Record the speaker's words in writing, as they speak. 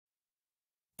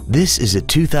This is a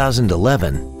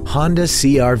 2011 Honda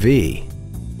CR-V.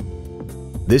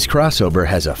 This crossover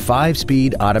has a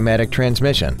 5-speed automatic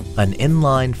transmission, an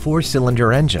inline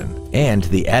 4-cylinder engine, and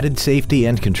the added safety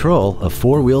and control of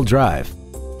 4-wheel drive.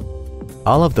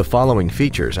 All of the following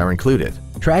features are included: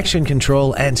 traction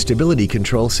control and stability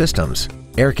control systems,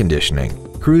 air conditioning,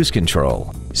 cruise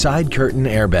control, side curtain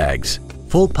airbags,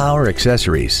 full power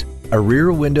accessories, a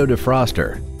rear window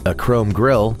defroster, a chrome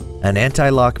grille, an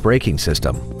anti-lock braking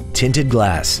system, tinted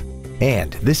glass,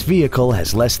 and this vehicle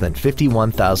has less than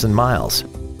 51,000 miles.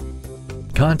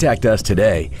 Contact us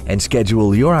today and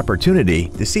schedule your opportunity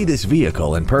to see this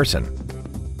vehicle in person.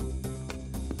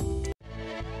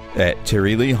 At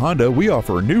Terry Lee Honda, we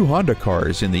offer new Honda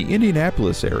cars in the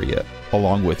Indianapolis area,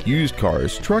 along with used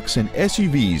cars, trucks, and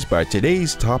SUVs by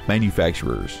today's top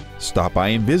manufacturers. Stop by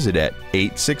and visit at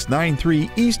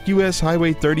 8693 East US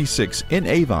Highway 36 in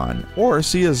Avon, or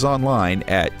see us online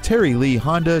at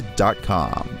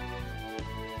terryleehonda.com.